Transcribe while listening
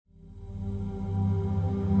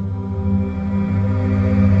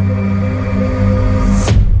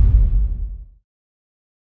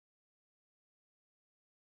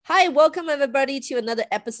welcome everybody to another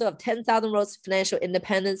episode of 10,000 Roads to Financial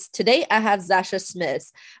Independence. Today I have Zasha Smith.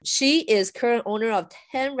 She is current owner of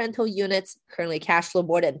 10 rental units, currently cash flow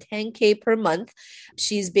more than 10K per month.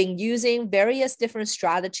 She's been using various different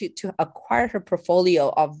strategies to acquire her portfolio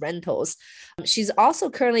of rentals. She's also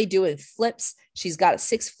currently doing flips. She's got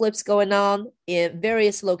 6 flips going on in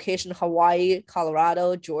various locations: Hawaii,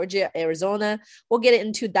 Colorado, Georgia, Arizona. We'll get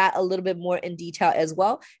into that a little bit more in detail as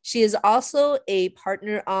well. She is also a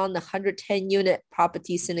partner on the 110 unit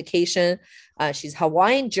property syndication. She's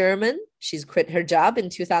Hawaiian German. She's quit her job in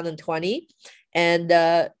 2020. And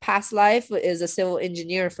past life is a civil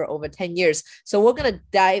engineer for over 10 years. So we're going to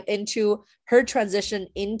dive into her transition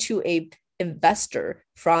into a investor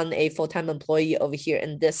from a full-time employee over here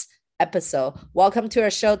in this episode. Welcome to our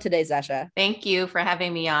show today, Zasha. Thank you for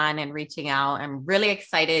having me on and reaching out. I'm really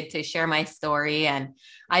excited to share my story, and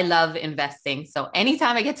I love investing. So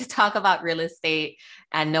anytime I get to talk about real estate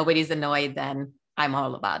and nobody's annoyed, then I'm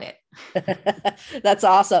all about it. That's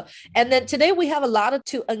awesome. And then today we have a lot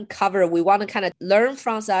to uncover. We want to kind of learn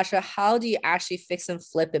from Zasha, how do you actually fix and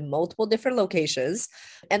flip in multiple different locations?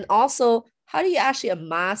 And also, how do you actually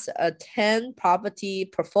amass a 10 property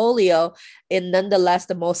portfolio in nonetheless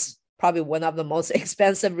probably one of the most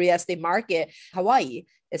expensive real estate market, Hawaii,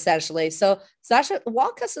 essentially. So Zasha,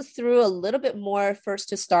 walk us through a little bit more first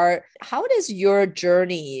to start. How is your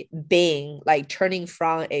journey being, like turning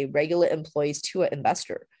from a regular employee to an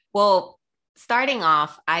investor? Well, starting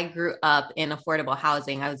off, I grew up in affordable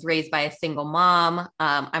housing. I was raised by a single mom.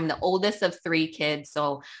 I'm the oldest of 3 kids.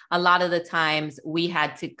 So a lot of the times we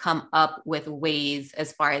had to come up with ways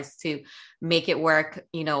as far as to make it work.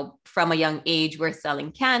 You know, from a young age, we're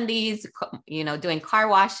selling candies, doing car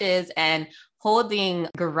washes and holding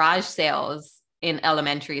garage sales in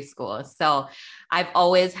elementary school. So I've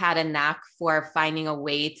always had a knack for finding a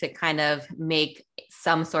way to kind of make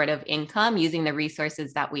some sort of income using the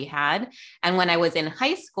resources that we had. And when I was in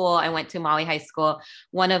high school, I went to Maui High School.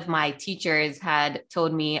 One of my teachers had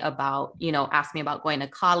told me about, asked me about going to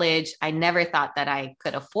college. I never thought that I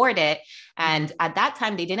could afford it. And at that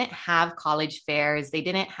time, they didn't have college fairs. They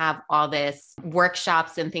didn't have all this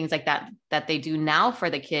workshops and things like that they do now for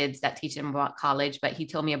the kids that teach them about college. But he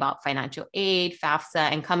told me about financial aid,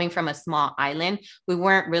 FAFSA, and coming from a small island, we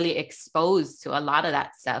weren't really exposed to a lot of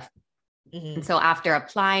that stuff. Mm-hmm. And so after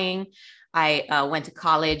applying, I went to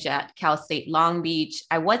college at Cal State Long Beach.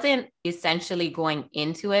 I wasn't essentially going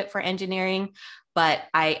into it for engineering, but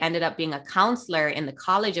I ended up being a counselor in the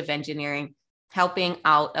College of Engineering, helping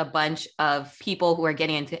out a bunch of people who are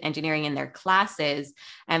getting into engineering in their classes,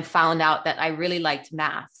 and found out that I really liked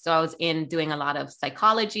math. So I was doing a lot of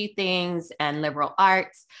psychology things and liberal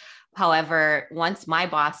arts. However, once my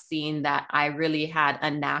boss seen that I really had a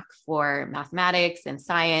knack for mathematics and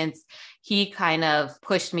science, he kind of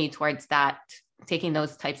pushed me towards that, taking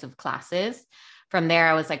those types of classes. From there,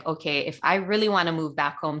 I was like, okay, if I really want to move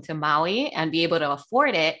back home to Maui and be able to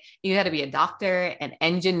afford it, you got to be a doctor, an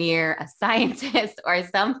engineer, a scientist, or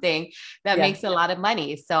something that makes a lot of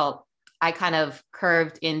money. So I kind of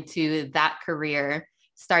curved into that career,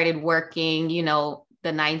 started working,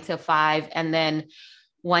 the 9 to 5. And then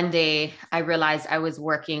one day I realized I was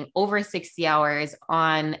working over 60 hours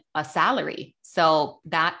on a salary. So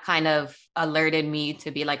that kind of alerted me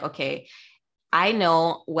to be like, okay, I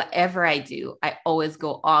know whatever I do, I always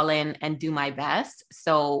go all in and do my best.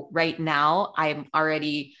 So right now I'm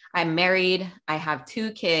married. I have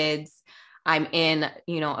 2 kids. I'm in,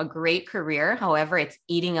 a great career. However, it's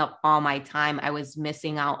eating up all my time. I was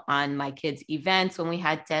missing out on my kids' events when we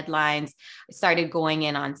had deadlines. I started going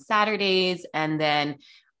in on Saturdays, and then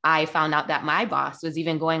I found out that my boss was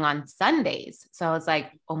even going on Sundays. So I was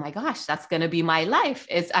like, oh my gosh, that's going to be my life.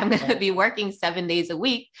 I'm going to be working 7 days a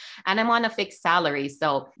week, and I'm on a fixed salary.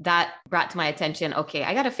 So that brought to my attention, okay,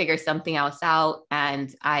 I got to figure something else out.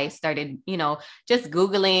 And I started, just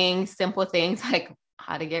Googling simple things like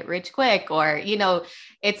how to get rich quick, or,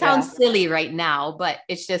 it sounds silly right now, but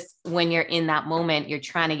it's just when you're in that moment, you're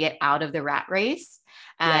trying to get out of the rat race.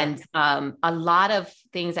 And a lot of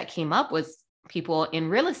things that came up was people in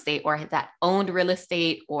real estate, or that owned real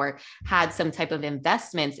estate, or had some type of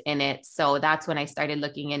investments in it. So that's when I started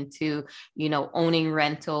looking into, owning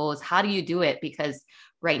rentals. How do you do it? Because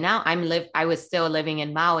right now I was still living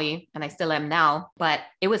in Maui, and I still am now, but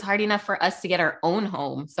it was hard enough for us to get our own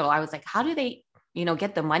home. So I was like, how do they,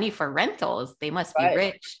 get the money for rentals? They must be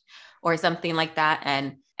rich or something like that.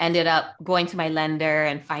 And ended up going to my lender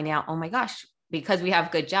and finding out, oh my gosh, because we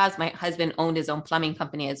have good jobs, my husband owned his own plumbing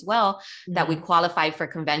company as well, that we qualified for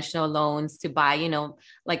conventional loans to buy,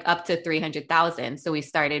 like up to 300,000. So we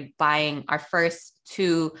started buying our first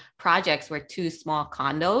two projects were two small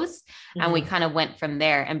condos, and we kind of went from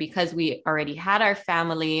there. And because we already had our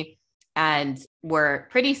family and were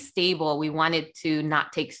pretty stable, we wanted to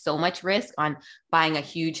not take so much risk on buying a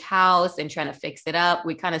huge house and trying to fix it up.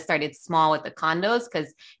 We kind of started small with the condos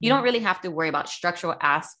because you don't really have to worry about structural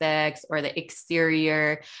aspects or the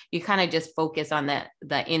exterior. You kind of just focus on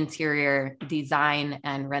the interior design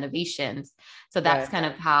and renovations. So that's kind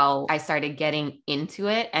of how I started getting into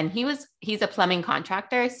it. And he's a plumbing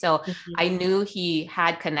contractor. So I knew he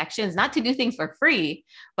had connections, not to do things for free,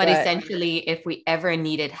 but essentially if we ever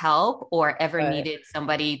needed help or ever needed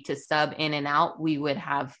somebody to sub in and out, we would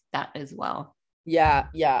have that as well. Yeah.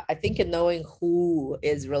 I think knowing who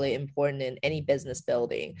is really important in any business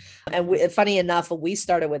building. And funny enough, we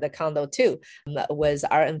started with a condo too, was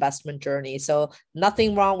our investment journey. So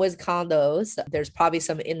nothing wrong with condos. There's probably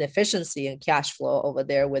some inefficiency in cash flow over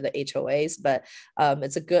there with the HOAs, but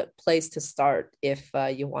it's a good place to start if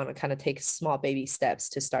you want to kind of take small baby steps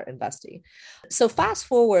to start investing. So fast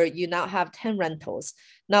forward, you now have 10 rentals.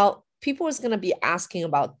 Now, people is going to be asking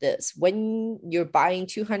about this. When you're buying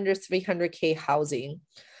 200, 300K housing,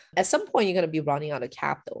 at some point you're going to be running out of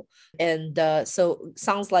capital. And so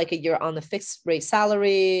sounds like you're on a fixed rate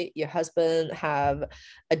salary, your husband have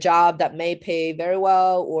a job that may pay very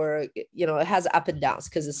well, or, it has up and downs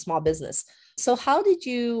because it's small business. So how did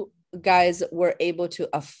you guys were able to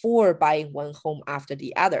afford buying one home after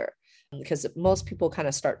the other? Because most people kind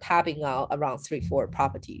of start tapping out around 3-4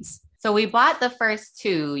 properties. So we bought the first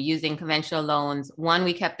two using conventional loans. One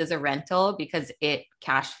we kept as a rental because it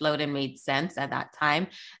cash flowed and made sense at that time.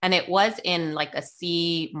 And it was in like a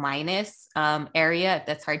C- area.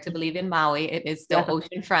 That's hard to believe in Maui. It is still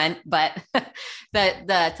oceanfront, but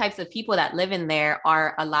the types of people that live in there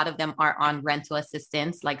a lot of them are on rental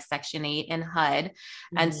assistance, like Section 8 and HUD.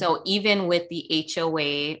 And so even with the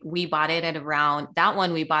HOA, we bought it at around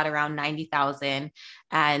 90,000.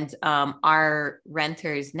 And our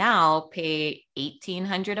renters now pay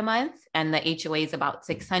 $1,800 a month, and the HOA is about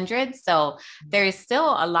 $600. So there's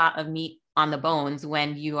still a lot of meat on the bones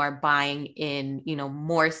when you are buying in,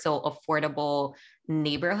 more so affordable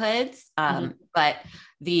neighborhoods. But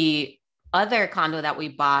the other condo that we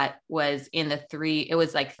bought was it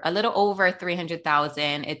was like a little over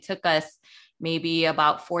 300,000. It took us maybe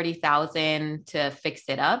about 40,000 to fix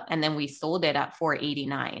it up. And then we sold it at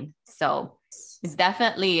 489. So it's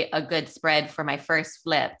definitely a good spread for my first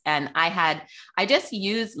flip. And I just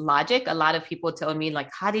used logic. A lot of people told me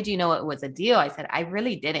like, how did you know it was a deal? I said, I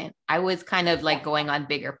really didn't. I was kind of like going on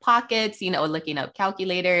Bigger Pockets, looking up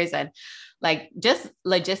calculators and like just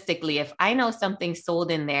logistically, if I know something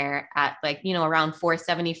sold in there at like, around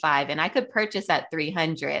 475 and I could purchase at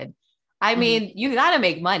 300, I mean, you got to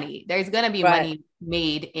make money. There's going to be money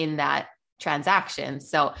made in that transaction.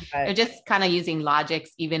 So they're just kind of using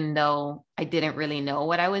logics, even though I didn't really know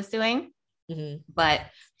what I was doing. But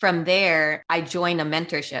from there, I joined a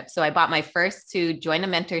mentorship. So I bought my first two, joined a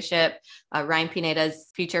mentorship, Ryan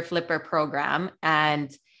Pineda's Future Flipper program.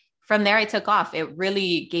 And from there, I took off. It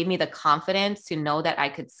really gave me the confidence to know that I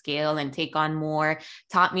could scale and take on more,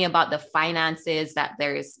 taught me about the finances, that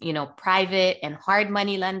there's, private and hard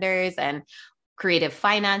money lenders and creative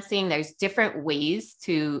financing. There's different ways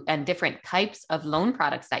and different types of loan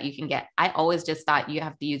products that you can get. I always just thought you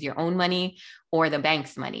have to use your own money or the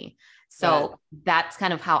bank's money. So that's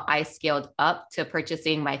kind of how I scaled up to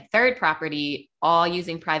purchasing my third property, all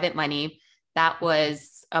using private money. That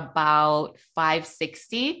was about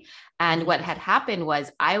 560. And what had happened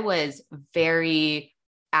was I was very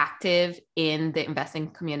active in the investing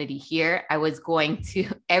community here. I was going to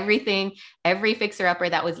every fixer upper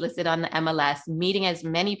that was listed on the MLS, meeting as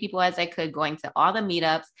many people as I could, going to all the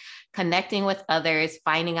meetups, connecting with others,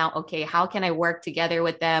 finding out, okay, how can I work together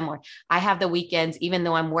with them? Or I have the weekends, even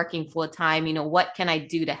though I'm working full time, what can I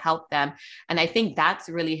do to help them? And I think that's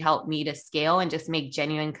really helped me to scale and just make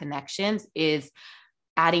genuine connections, is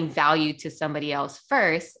adding value to somebody else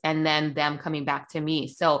first and then them coming back to me.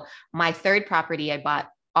 So my third property, I bought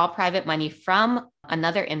all private money from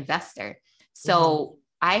another investor. So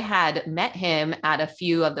I had met him at a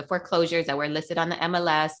few of the foreclosures that were listed on the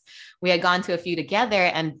MLS. We had gone to a few together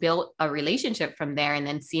and built a relationship from there, and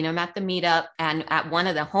then seen him at the meetup. And at one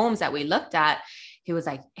of the homes that we looked at, he was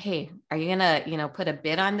like, hey, are you gonna, put a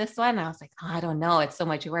bid on this one? And I was like, oh, I don't know. It's so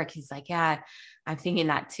much work. He's like, yeah, I'm thinking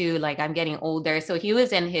that too. Like I'm getting older. So he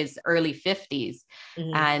was in his early 50s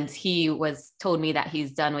and he told me that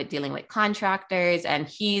he's done with dealing with contractors. And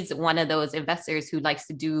he's one of those investors who likes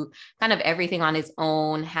to do kind of everything on his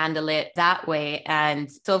own, handle it that way.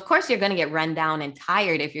 And so of course you're going to get run down and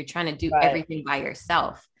tired if you're trying to do everything by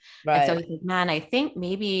yourself. And so he said, man, I think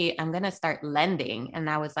maybe I'm going to start lending. And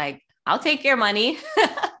I was like, I'll take your money.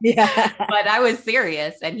 But I was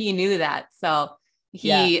serious and he knew that. So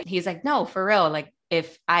he's like, no, for real. Like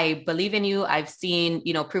if I believe in you, I've seen,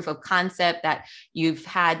 proof of concept that you've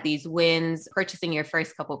had these wins purchasing your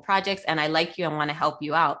first couple of projects and I like you and want to help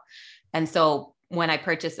you out. And so when I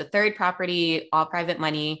purchased a third property, all private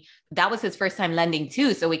money, that was his first time lending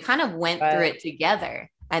too. So we kind of went through it together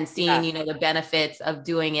and seeing, the benefits of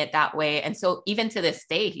doing it that way. And so even to this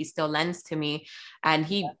day, he still lends to me and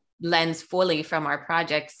he lends fully from our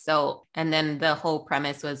projects. So, and then the whole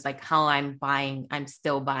premise was like how I'm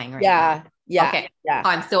still buying right now. Okay.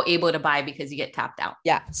 I'm still able to buy because you get tapped out.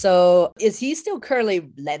 Yeah. So is he still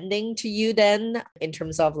currently lending to you then in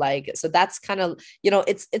terms of like, so that's kind of,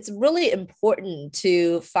 it's really important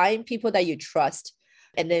to find people that you trust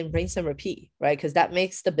and then bring some repeat, right? Because that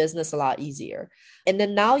makes the business a lot easier. And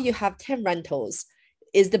then now you have 10 rentals.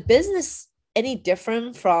 Is the business any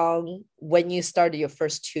different from when you started your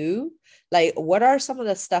first two? Like, what are some of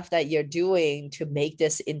the stuff that you're doing to make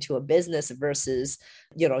this into a business versus,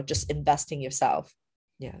 just investing yourself?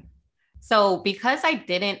 Yeah. So because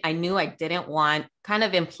I knew I didn't want kind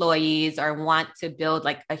of employees or want to build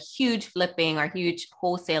like a huge flipping or huge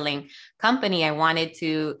wholesaling company. I wanted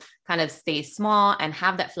to kind of stay small and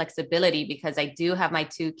have that flexibility because I do have my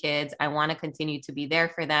two kids. I want to continue to be there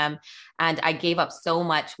for them. And I gave up so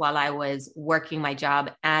much while I was working my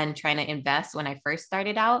job and trying to invest when I first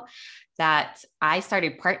started out that I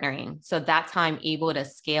started partnering. So that's how I'm able to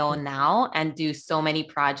scale now and do so many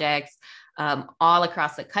projects all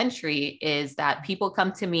across the country, is that people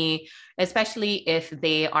come to me, especially if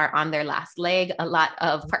they are on their last leg. A lot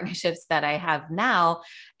of partnerships that I have now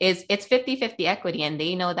it's 50-50 equity and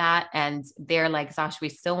they know that. And they're like, Zosh, we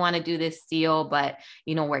still want to do this deal, but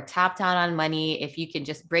we're tapped out on money. If you can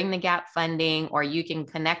just bring the gap funding or you can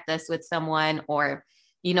connect us with someone or,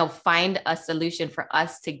 find a solution for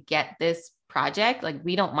us to get this project, like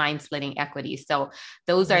we don't mind splitting equity. So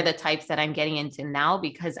those are the types that I'm getting into now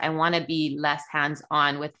because I want to be less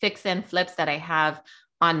hands-on with fix and flips that I have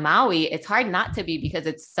on Maui. It's hard not to be because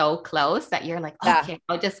it's so close that you're like, okay,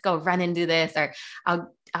 I'll just go run and do this, or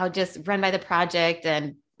I'll just run by the project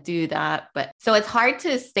and do that. But so it's hard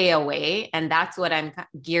to stay away. And that's what I'm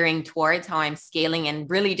gearing towards, how I'm scaling and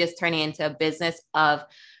really just turning into a business of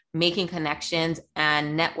making connections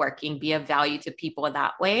and networking be of value to people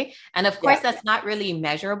that way. And of course, that's not really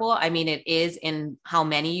measurable. I mean, it is in how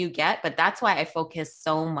many you get, but that's why I focus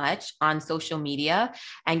so much on social media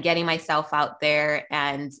and getting myself out there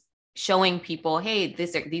and showing people, hey,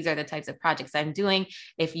 these are the types of projects I'm doing.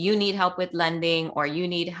 If you need help with lending or you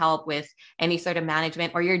need help with any sort of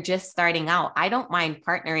management, or you're just starting out, I don't mind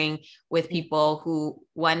partnering with people who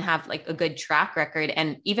have like a good track record.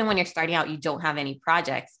 And even when you're starting out, you don't have any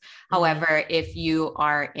projects. However, if you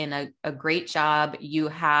are in a great job, you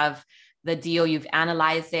have the deal, you've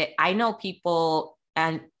analyzed it. I know people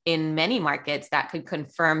and in many markets that could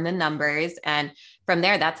confirm the numbers. And from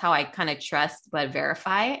there, that's how I kind of trust, but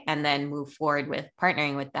verify, and then move forward with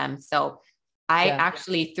partnering with them. So I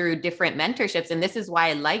actually, through different mentorships, and this is why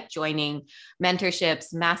I like joining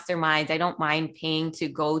mentorships, masterminds. I don't mind paying to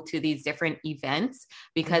go to these different events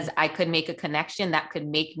because I could make a connection that could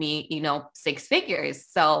make me, 6 figures.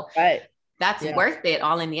 So that's worth it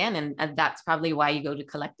all in the end. And that's probably why you go to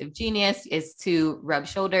Collective Genius, is to rub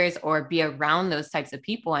shoulders or be around those types of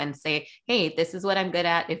people and say, hey, this is what I'm good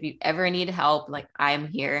at. If you ever need help, like I'm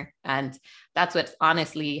here. And that's what's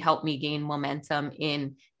honestly helped me gain momentum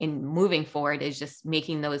in moving forward, is just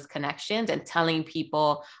making those connections and telling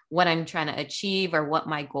people what I'm trying to achieve or what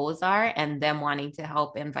my goals are, and them wanting to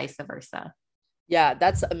help and vice versa. Yeah,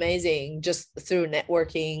 that's amazing. Just through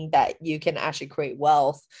networking that you can actually create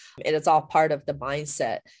wealth. And it's all part of the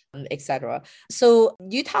mindset, etc. So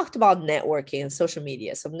you talked about networking and social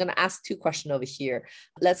media. So I'm going to ask 2 questions over here.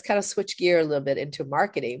 Let's kind of switch gear a little bit into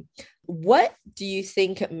marketing. What do you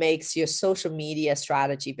think makes your social media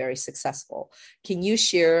strategy very successful? Can you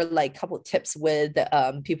share like a couple of tips with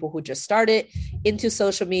people who just started into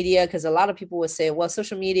social media? Because a lot of people would say, well,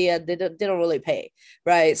 social media, they don't really pay,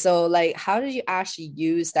 right? So like, how do you actually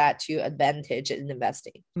use that to advantage in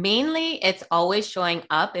investing? Mainly, it's always showing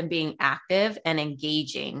up and being active and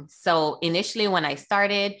engaging. So initially when I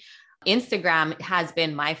started, Instagram has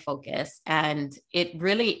been my focus, and it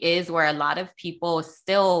really is where a lot of people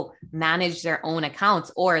still manage their own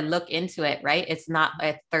accounts or look into it, right? It's not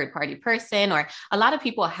a third party person, or a lot of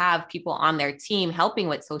people have people on their team helping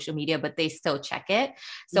with social media, but they still check it.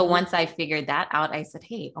 So once I figured that out, I said,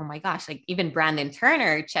 hey, oh my gosh, like even Brandon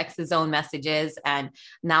Turner checks his own messages. And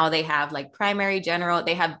now they have like primary, general,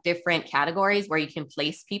 they have different categories where you can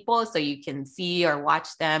place people so you can see or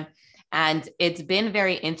watch them. And it's been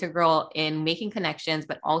very integral in making connections,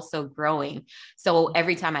 but also growing. So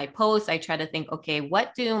every time I post, I try to think, okay,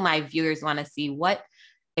 what do my viewers want to see? What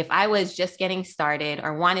if I was just getting started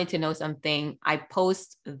or wanted to know something, I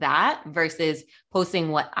post that versus posting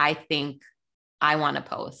what I think I want to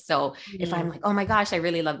post. So if I'm like, oh my gosh, I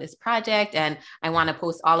really love this project and I want to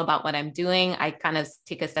post all about what I'm doing, I kind of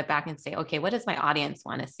take a step back and say, okay, what does my audience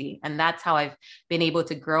want to see? And that's how I've been able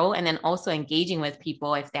to grow. And then also engaging with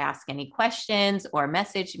people if they ask any questions or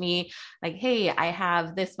message me like, hey, I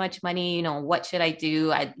have this much money, you know, what should I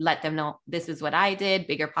do? I let them know this is what I did.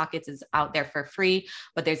 Bigger Pockets is out there for free,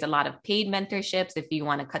 but there's a lot of paid mentorships if you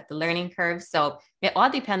want to cut the learning curve. So it all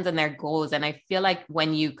depends on their goals. And I feel like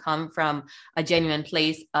when you come from a genuine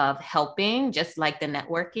place of helping, just like the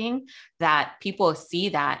networking, that people see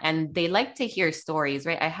that and they like to hear stories,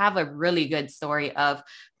 right? I have a really good story of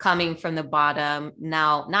coming from the bottom,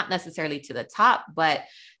 now not necessarily to the top, but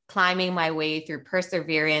climbing my way through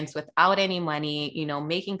perseverance without any money, you know,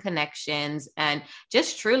 making connections and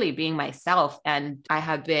just truly being myself. And I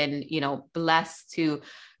have been, you know, blessed to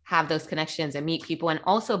have those connections and meet people and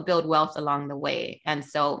also build wealth along the way. And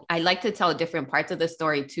so I like to tell different parts of the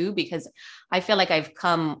story too, because I feel like I've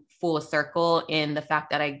come full circle in the fact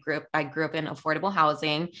that I grew up in affordable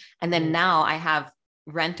housing. And then now I have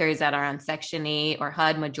renters that are on Section 8 or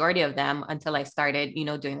HUD, majority of them, until I started, you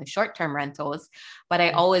know, doing the short-term rentals. But I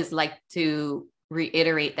always like to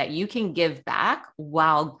reiterate that you can give back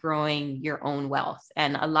while growing your own wealth.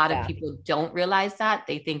 And a lot of people don't realize that.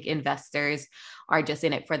 They think investors are just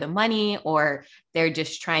in it for the money or they're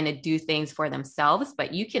just trying to do things for themselves,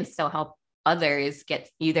 but you can still help others get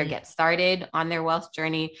started on their wealth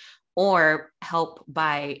journey or help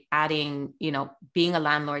by adding, you know, being a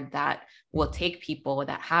landlord that will take people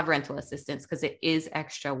that have rental assistance because it is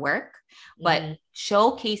extra work, but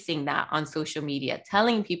showcasing that on social media,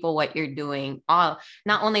 telling people what you're doing, all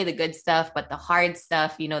not only the good stuff, but the hard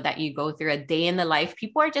stuff, you know, that you go through, a day in the life.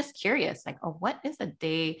 People are just curious, like, oh, what is a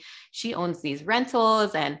day? She owns these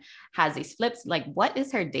rentals and has these flips. Like, what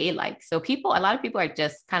is her day like? So a lot of people are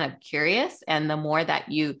just kind of curious. And the more that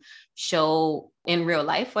you show in real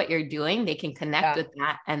life what you're doing, they can connect with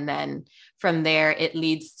that. And then from there, it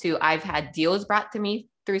leads to, I've had deals brought to me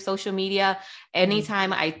through social media.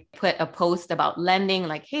 Anytime I put a post about lending,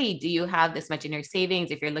 like, hey, do you have this much in your savings?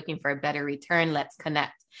 If you're looking for a better return, let's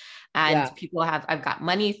connect. And I've got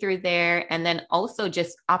money through there. And then also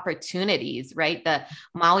just opportunities, right? The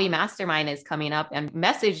Maui Mastermind is coming up and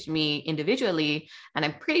messaged me individually. And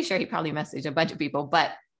I'm pretty sure he probably messaged a bunch of people,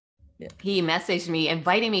 but he messaged me,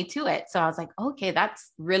 inviting me to it. So I was like, okay,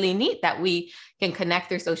 that's really neat that we can connect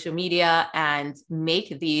through social media and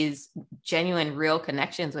make these genuine, real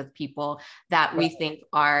connections with people that we think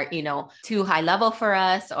are, you know, too high level for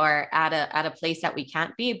us or at a place that we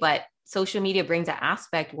can't be. But social media brings an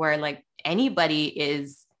aspect where like anybody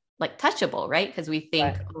is like touchable, right? Because we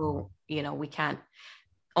think, oh, you know, we can't,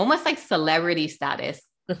 almost like celebrity status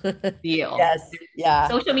deal.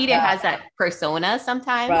 Social media has that persona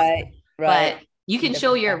sometimes, but you can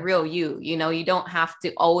show your real you know, you don't have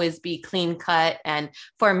to always be clean cut. And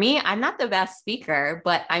for me, I'm not the best speaker,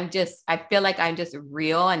 but I feel like I'm just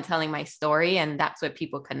real and telling my story, and that's what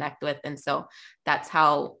people connect with. And so that's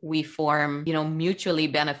how we form, you know, mutually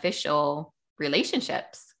beneficial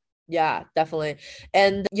relationships. Yeah, definitely.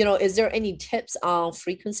 And, you know, is there any tips on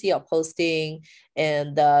frequency of posting?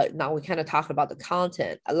 And now we kind of talk about the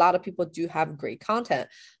content. A lot of people do have great content,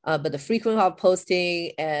 but the frequency of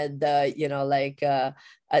posting and, you know, like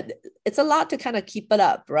it's a lot to kind of keep it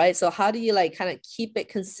up, right? So how do you like kind of keep it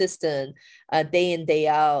consistent day in, day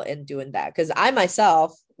out and doing that? Because I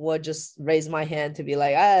myself would just raise my hand to be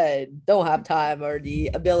like, I don't have time or the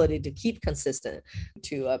ability to keep consistent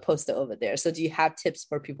to post it over there. So do you have tips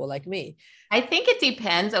for people like me? I think it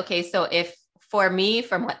depends. Okay. So if for me,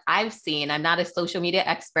 from what I've seen, I'm not a social media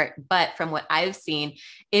expert, but from what I've seen,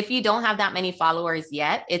 if you don't have that many followers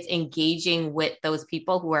yet, it's engaging with those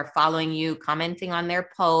people who are following you, commenting on their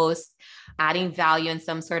posts, adding value in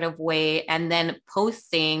some sort of way, and then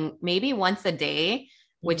posting maybe once a day,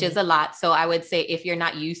 which is a lot. So I would say if you're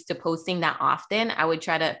not used to posting that often, I would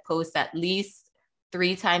try to post at least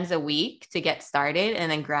 3 times a week to get started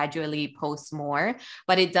and then gradually post more.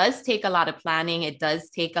 But it does take a lot of planning. It does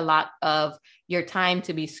take a lot of your time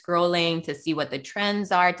to be scrolling, to see what the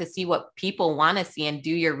trends are, to see what people want to see, and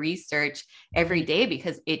do your research every day,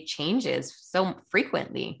 because it changes so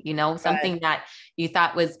frequently. Something that you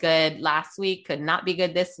thought was good last week could not be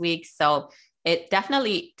good this week. So it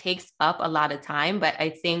definitely takes up a lot of time. But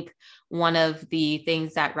I think one of the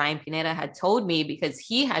things that Ryan Pineda had told me, because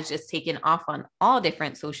he has just taken off on all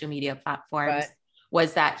different social media platforms,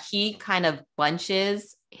 was that he kind of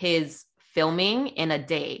bunches his filming in a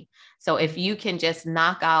day. So if you can just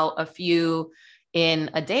knock out a few in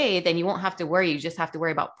a day, then you won't have to worry. You just have to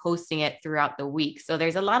worry about posting it throughout the week. So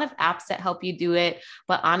there's a lot of apps that help you do it.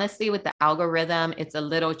 But honestly, with the algorithm, it's a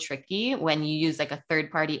little tricky when you use like a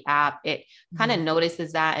third-party app. It kind of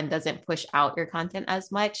notices that and doesn't push out your content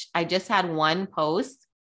as much. I just had one post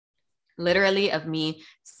literally of me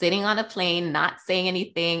sitting on a plane, not saying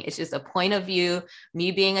anything. It's just a point of view,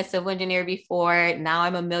 me being a civil engineer before, now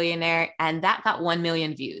I'm a millionaire, and that got 1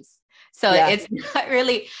 million views. So it's not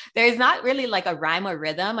really, there's not really like a rhyme or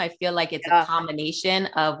rhythm. I feel like it's a combination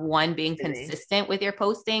of one, being consistent with your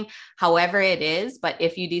posting, however it is. But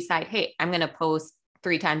if you decide, hey, I'm going to post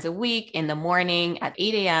 3 times a week in the morning at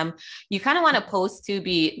 8 a.m., you kind of want to post to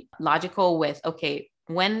be logical with, okay,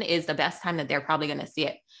 when is the best time that they're probably going to see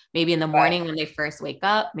it? Maybe in the morning when they first wake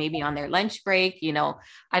up, maybe on their lunch break.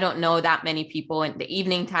 I don't know that many people, and the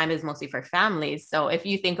evening time is mostly for families. So if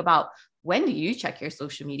you think about, when do you check your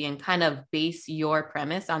social media, and kind of base your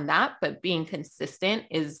premise on that, but being consistent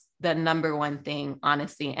is the number one thing,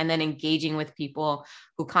 honestly. And then engaging with people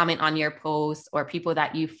who comment on your posts or people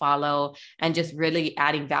that you follow, and just really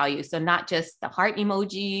adding value. So not just the heart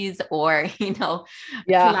emojis or,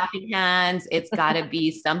 clapping hands. It's got to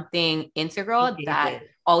be something integral that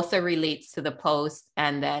also relates to the post,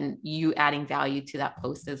 and then you adding value to that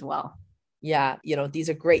post as well. Yeah, these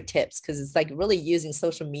are great tips, because it's like really using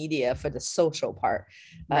social media for the social part,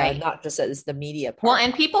 not just as the media part. Well,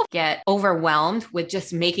 and people get overwhelmed with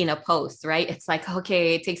just making a post, right? It's like,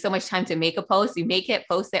 okay, it takes so much time to make a post. You make it,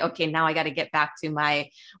 post it. Okay, now I got to get back to my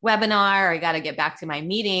webinar, or I got to get back to my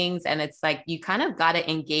meetings. And it's like, you kind of got to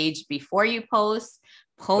engage before you post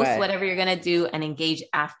whatever you're going to do, and engage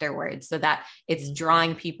afterwards, so that it's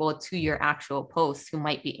drawing people to your actual posts who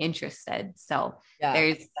might be interested. So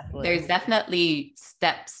there's definitely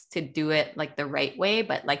steps to do it like the right way.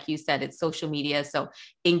 But like you said, it's social media. So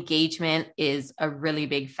engagement is a really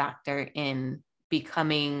big factor in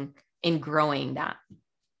growing that.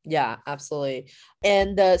 Yeah, absolutely.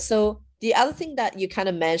 And so the other thing that you kind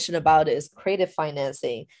of mentioned about is creative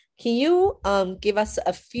financing. Can you give us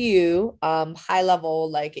a few high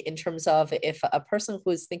level, like in terms of if a person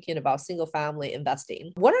who is thinking about single family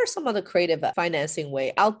investing, what are some of the creative financing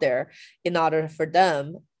way out there in order for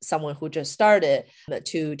them, someone who just started,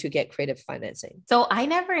 to get creative financing? So I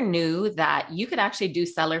never knew that you could actually do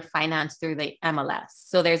seller finance through the MLS.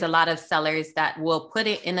 So there's a lot of sellers that will put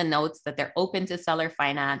it in the notes that they're open to seller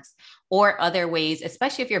finance, or other ways,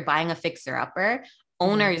 especially if you're buying a fixer upper.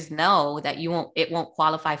 Owners know that it won't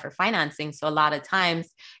qualify for financing. So a lot of times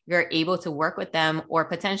you're able to work with them, or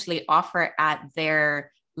potentially offer at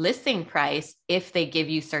their listing price if they give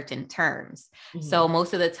you certain terms. So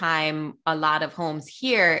most of the time, a lot of homes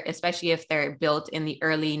here, especially if they're built in the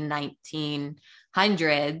early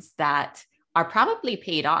 1900s, that are probably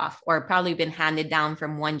paid off, or probably been handed down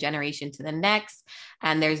from one generation to the next,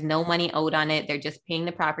 and there's no money owed on it. They're just paying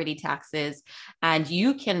the property taxes. And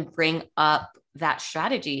you can bring up that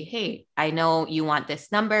strategy. Hey, I know you want this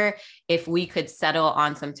number. If we could settle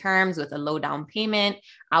on some terms with a low down payment,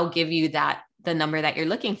 I'll give you the number that you're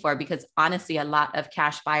looking for. Because honestly, a lot of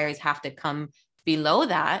cash buyers have to come below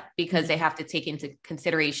that, because they have to take into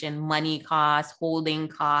consideration money costs, holding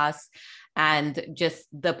costs, and just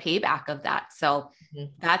the payback of that. So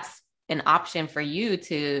that's an option for you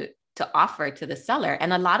to offer to the seller.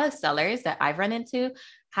 And a lot of sellers that I've run into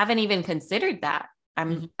haven't even considered that.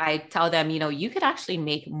 I tell them, you could actually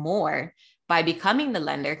make more by becoming the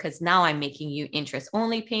lender, because now I'm making you interest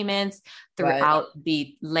only payments throughout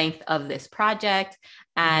the length of this project.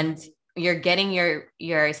 And you're getting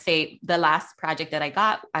your say, the last project that I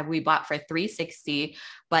got, we bought for $360,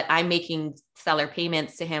 but I'm making seller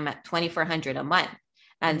payments to him at $2,400 a month.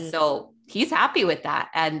 And so he's happy with that.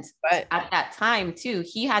 And at that time too,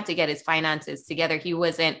 he had to get his finances together. He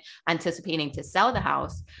wasn't anticipating to sell the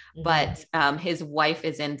house, but his wife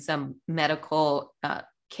is in some medical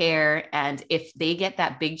care. And if they get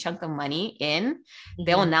that big chunk of money in,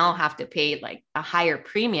 they'll now have to pay like a higher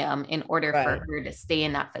premium in order for her to stay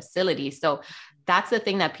in that facility. So that's the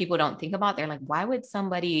thing that people don't think about. They're like, why would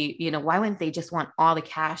somebody, why wouldn't they just want all the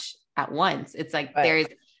cash at once? It's like, Right. there's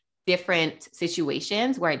different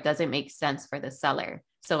situations where it doesn't make sense for the seller.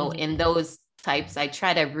 So in those types, I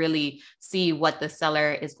try to really see what the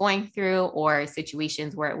seller is going through or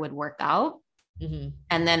situations where it would work out.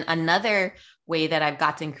 And then another way that I've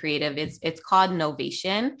gotten creative is it's called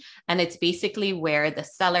novation. And it's basically where the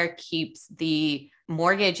seller keeps the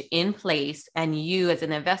mortgage in place and you as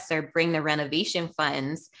an investor bring the renovation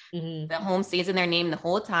funds. The home stays in their name the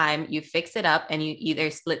whole time. You fix it up and you either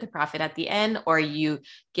split the profit at the end or you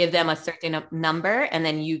give them a certain number and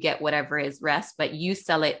then you get whatever is rest, but you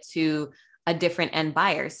sell it to a different end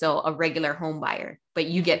buyer. So a regular home buyer, but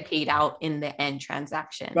you get paid out in the end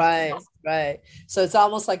transaction. Right. Right. So it's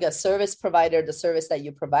almost like a service provider. The service that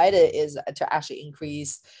you provided is to actually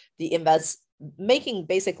increase the making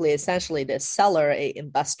basically essentially the seller a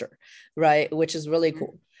investor, right? Which is really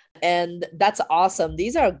cool. And that's awesome.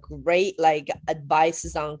 These are great like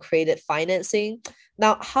advices on creative financing.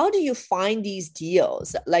 Now, how do you find these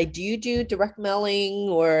deals? Like, do you do direct mailing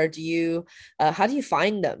or how do you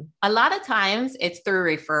find them? A lot of times it's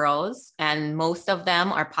through referrals, and most of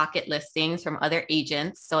them are pocket listings from other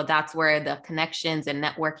agents. So that's where the connections and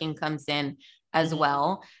networking comes in as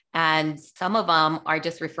well. And some of them are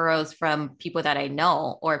just referrals from people that I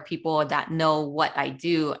know or people that know what I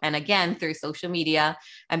do. And again, through social media.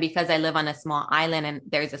 And because I live on a small island and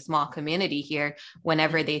there's a small community here,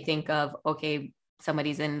 whenever they think of, okay,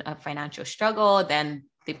 somebody's in a financial struggle, then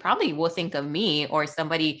they probably will think of me or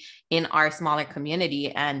somebody in our smaller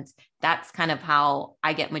community. And that's kind of how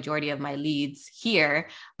I get majority of my leads here.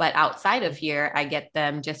 But outside of here, I get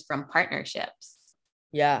them just from partnerships.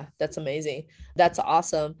 Yeah, that's amazing. That's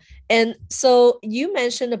awesome. And so you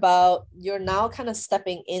mentioned about you're now kind of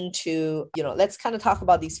stepping into, let's kind of talk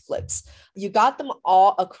about these flips. You got them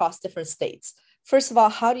all across different states. First of all,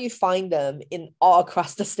 how do you find them in all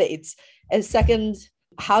across the states? And second,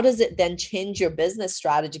 how does it then change your business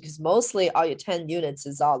strategy? Because mostly all your 10 units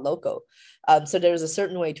is all local. So there's a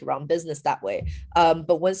certain way to run business that way.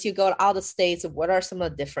 But once you go out of states, what are some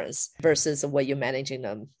of the difference versus what you're managing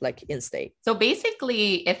them like in state? So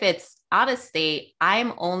basically, if it's out of state,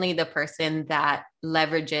 I'm only the person that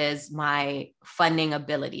leverages my funding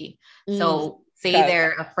ability. So say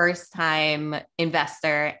they're a first time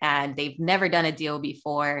investor and they've never done a deal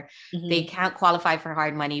before. They can't qualify for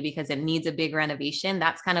hard money because it needs a big renovation.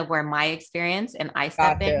 That's kind of where my experience and I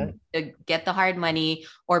step in to get the hard money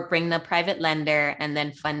or bring the private lender and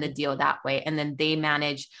then fund the deal that way. And then they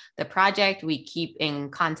manage the project. We keep in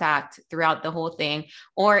contact throughout the whole thing,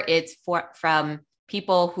 or it's from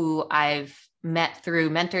people who I've met through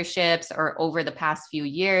mentorships or over the past few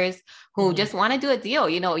years who just want to do a deal.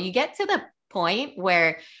 You get to the point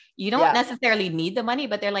where you don't necessarily need the money,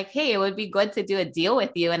 but they're like, hey, it would be good to do a deal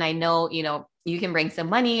with you. And I know, you can bring some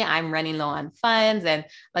money. I'm running low on funds and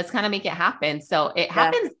let's kind of make it happen. So it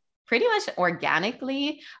happens pretty much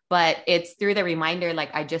organically, but it's through the reminder. Like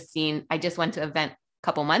I just went to an event a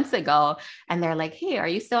couple months ago and they're like, hey, are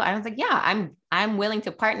you still? I was like, yeah, I'm willing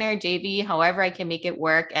to partner JV, however I can make it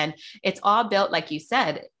work. And it's all built, like you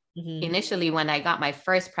said, initially, when I got my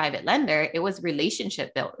first private lender, it was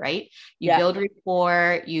relationship built, right? You build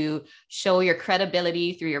rapport, you show your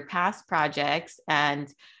credibility through your past projects.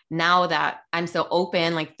 And now that I'm so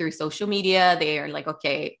open, like through social media, they are like,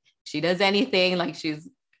 okay, she does anything, like she's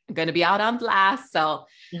going to be out on blast. So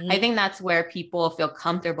I think that's where people feel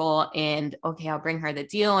comfortable and okay, I'll bring her the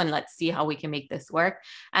deal and let's see how we can make this work.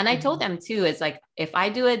 And I told them too, is like, if I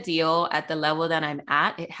do a deal at the level that I'm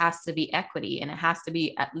at, it has to be equity and it has to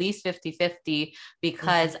be at least 50-50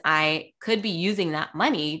 because I could be using that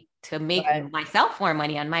money to make myself more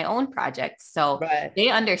money on my own projects. So they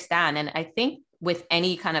understand. And I think with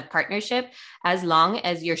any kind of partnership, as long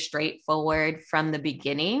as you're straightforward from the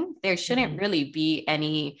beginning, there shouldn't really be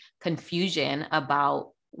any confusion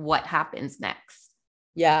about what happens next.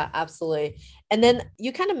 Yeah, absolutely. And then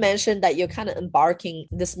you kind of mentioned that you're kind of embarking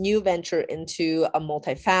this new venture into a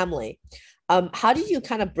multifamily. How do you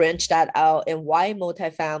kind of branch that out and why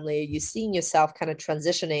multifamily? You seeing yourself kind of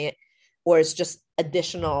transitioning it, or it's just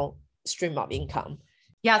additional stream of income?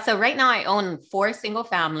 Yeah. So right now I own 4 single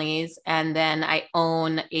families and then I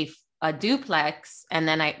own a duplex and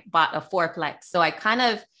then I bought a 4-plex. So I kind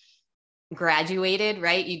of graduated,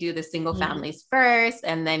 right? You do the single Mhm. families first,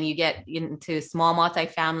 and then you get into small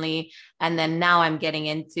multifamily. And then now I'm getting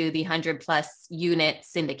into the 100+ unit Mhm.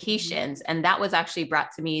 syndications. And that was actually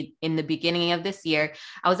brought to me in the beginning of this year.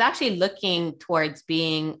 I was actually looking towards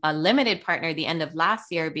being a limited partner at the end of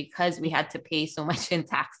last year because we had to pay so much in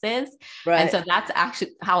taxes. And Right. so that's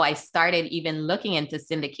actually how I started even looking into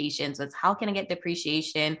syndications, was how can I get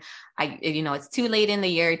depreciation? It's too late in the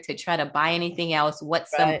year to try to buy anything else.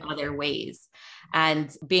 What's some Right. other ways?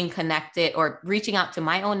 And being connected or reaching out to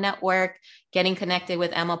my own network, getting connected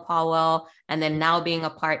with Emma Powell, and then now being a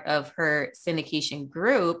part of her syndication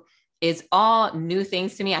group is all new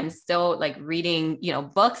things to me. I'm still like reading,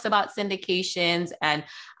 books about syndications, and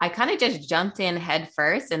I kind of just jumped in head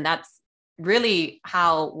first. And that's really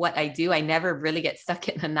what I do. I never really get stuck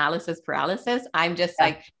in analysis paralysis. I'm just Yeah.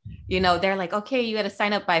 like, they're like, okay, you got to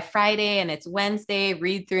sign up by Friday and it's Wednesday,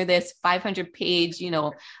 read through this 500-page,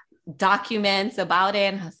 documents about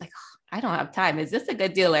it. And I was like, oh, I don't have time. Is this a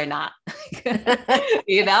good deal or not?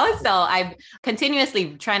 So I'm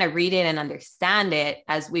continuously trying to read it and understand it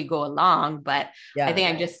as we go along. But I Yeah. think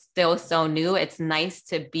I'm just still so new. It's nice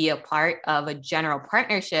to be a part of a general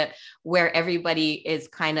partnership where everybody is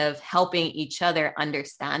kind of helping each other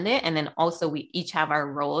understand it. And then also we each have our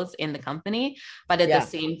roles in the company, but at the Yeah.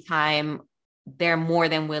 same time, they're more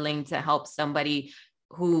than willing to help somebody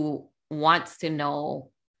who wants to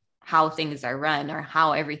know how things are run or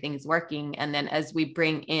how everything's working. And then as we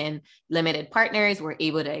bring in limited partners, we're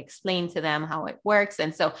able to explain to them how it works.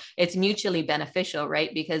 And so it's mutually beneficial,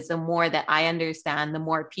 right? Because the more that I understand, the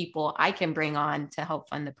more people I can bring on to help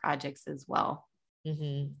fund the projects as well.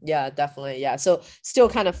 Mm-hmm. Yeah, definitely. Yeah. So still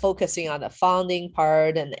kind of focusing on the founding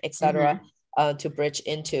part and etc. Mm-hmm. To bridge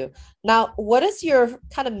into. Now, what is your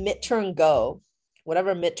kind of midterm goal?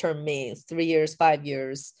 Whatever midterm means, 3 years, 5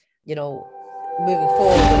 years, moving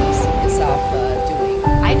forward, what do you see yourself doing?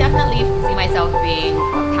 I definitely see myself being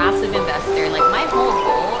a passive investor. Like my whole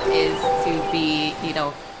goal is to be,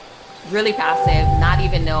 really passive, not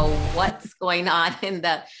even know what's going on in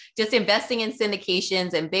just investing in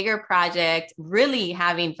syndications and bigger projects, really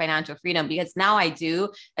having financial freedom. Because now I do,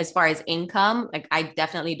 as far as income, like I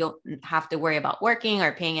definitely don't have to worry about working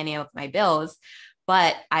or paying any of my bills.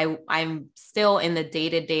 But I'm still in the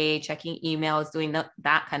day-to-day checking emails, doing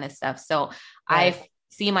that kind of stuff. So Right. I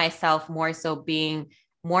see myself more so being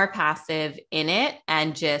more passive in it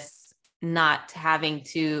and just not having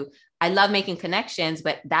to. I love making connections,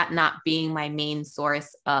 but that not being my main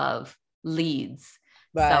source of leads.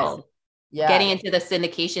 Right. So Yeah. getting into the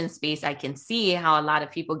syndication space, I can see how a lot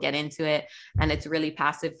of people get into it and it's really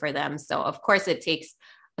passive for them. So of course it takes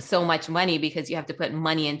so much money because you have to put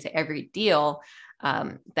money into every deal,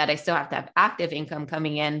 that I still have to have active income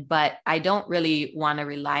coming in, but I don't really want to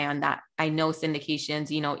rely on that. I know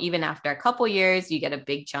syndications, even after a couple years, you get a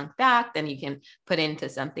big chunk back, then you can put into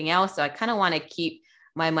something else. So I kind of want to keep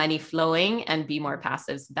my money flowing and be more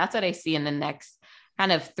passive. So that's what I see in the next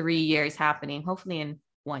kind of 3 years happening, hopefully in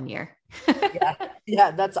 1 year. Yeah.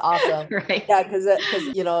 Yeah, that's awesome. Right. Yeah, because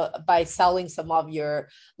by selling some of your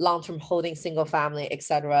long-term holding, single family,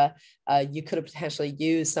 etc., you could potentially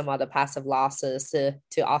use some of the passive losses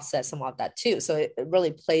to offset some of that too. So it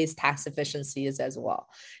really plays tax efficiencies as well.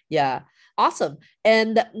 Yeah. Awesome.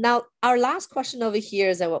 And now our last question over here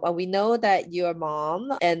is that we know that you're a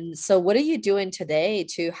mom. And so what are you doing today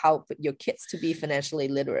to help your kids to be financially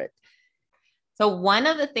literate? So one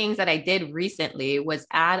of the things that I did recently was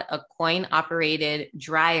add a coin operated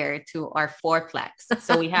dryer to our fourplex.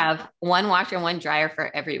 So we have one washer and one dryer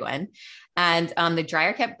for everyone. And the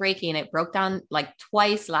dryer kept breaking. It broke down like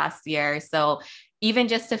twice last year. So even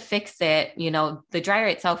just to fix it, the dryer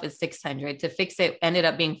itself is 600. To fix it ended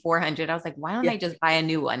up being 400. I was like, why don't Yeah. I just buy a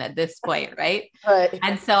new one at this point, right? Right.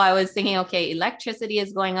 And so I was thinking, okay, electricity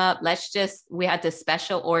is going up. We had to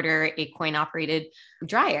special order a coin operated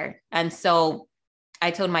dryer. And so I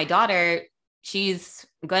told my daughter, she's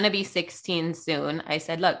going to be 16 soon. I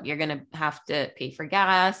said, look, you're going to have to pay for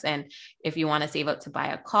gas. And if you want to save up to buy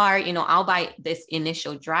a car, I'll buy this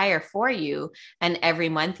initial dryer for you. And every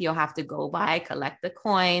month you'll have to go by, collect the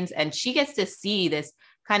coins. And she gets to see this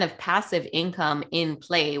kind of passive income in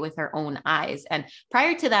play with her own eyes. And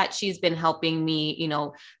prior to that, she's been helping me,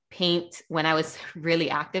 paint when I was really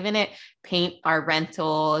active in it, paint our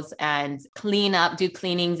rentals and do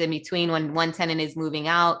cleanings in between when one tenant is moving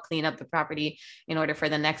out, clean up the property in order for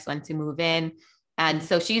the next one to move in. And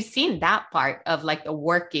so she's seen that part of like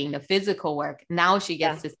the physical work. Now she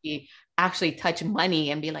gets to see, actually touch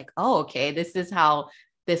money and be like, oh, okay, this is how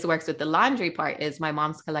this works with the laundry part. Is my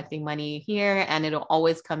mom's collecting money here and it'll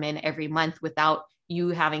always come in every month without you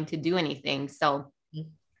having to do anything. So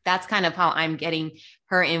that's kind of how I'm getting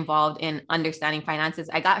her involved in understanding finances.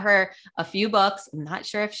 I got her a few books. I'm not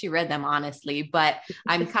sure if she read them, honestly, but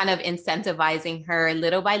I'm kind of incentivizing her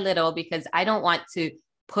little by little because I don't want to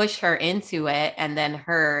push her into it and then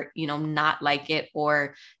her, not like it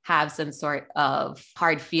or have some sort of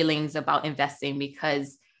hard feelings about investing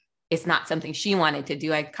because it's not something she wanted to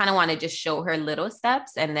do. I kind of want to just show her little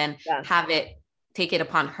steps and then take it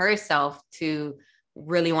upon herself to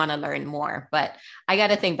really want to learn more. But I got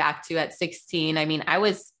to think back to at 16. I mean, I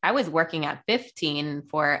was working at 15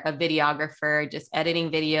 for a videographer, just editing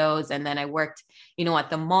videos. And then I worked, at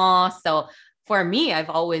the mall. So for me, I've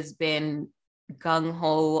always been gung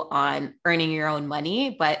ho on earning your own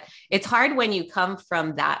money, but it's hard when you come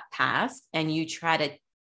from that past and you try to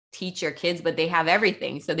teach your kids, but they have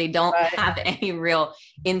everything. So they don't have any real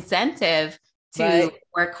incentive to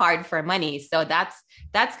work hard for money. So that's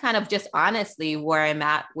kind of just honestly where I'm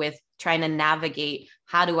at with trying to navigate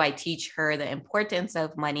how do I teach her the importance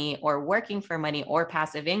of money or working for money or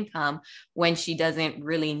passive income when she doesn't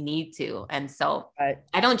really need to. And so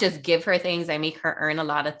I don't just give her things. I make her earn a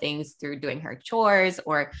lot of things through doing her chores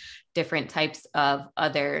or different types of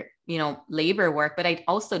other labor work, but I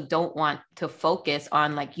also don't want to focus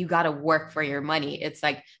on like, you got to work for your money. It's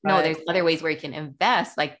like, no, there's other ways where you can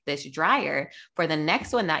invest, like this dryer for the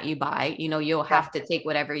next one that you buy, you'll have to take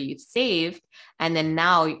whatever you've saved. And then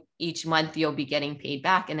now each month you'll be getting paid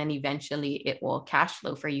back. And then eventually it will cash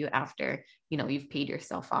flow for you after, you've paid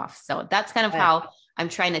yourself off. So that's kind of how I'm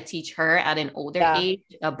trying to teach her at an older age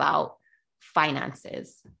about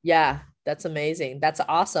finances. Yeah. That's amazing. That's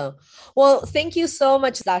awesome. Well, thank you so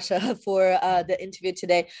much, Sasha, for the interview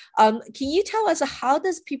today. Can you tell us how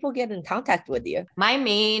does people get in contact with you? My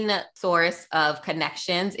main source of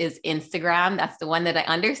connections is Instagram. That's the one that I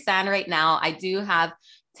understand right now. I do have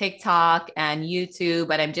TikTok and YouTube,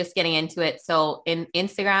 but I'm just getting into it. So in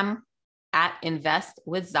Instagram, at Invest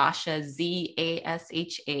with Zasha,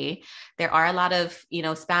 Zasha. There are a lot of,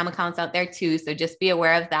 spam accounts out there too. So just be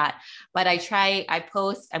aware of that. But I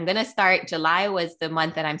post, I'm going to start, July was the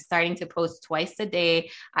month that I'm starting to post twice a day.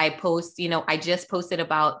 I post, I just posted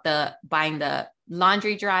about buying the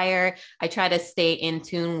laundry dryer. I try to stay in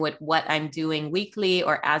tune with what I'm doing weekly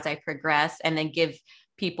or as I progress, and then give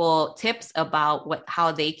people tips about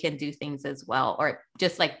how they can do things as well, or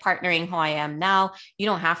just like partnering how I am now. You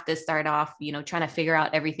don't have to start off, trying to figure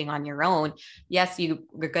out everything on your own. Yes, you're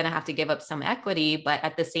going to have to give up some equity, but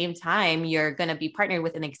at the same time, you're going to be partnered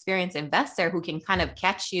with an experienced investor who can kind of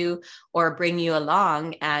catch you or bring you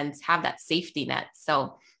along and have that safety net.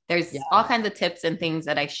 So there's all kinds of tips and things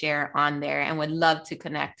that I share on there and would love to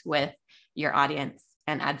connect with your audience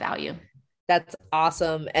and add value. That's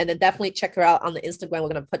awesome. And then definitely check her out on the Instagram. We're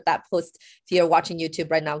going to put that post. If you're watching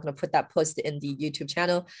YouTube right now, I'm going to put that post in the YouTube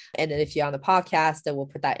channel. And then if you're on the podcast, then we'll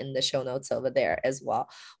put that in the show notes over there as well.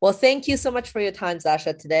 Well, thank you so much for your time,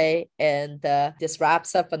 Zasha, today. And this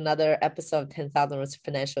wraps up another episode of 10,000 Roads to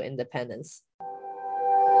Financial Independence.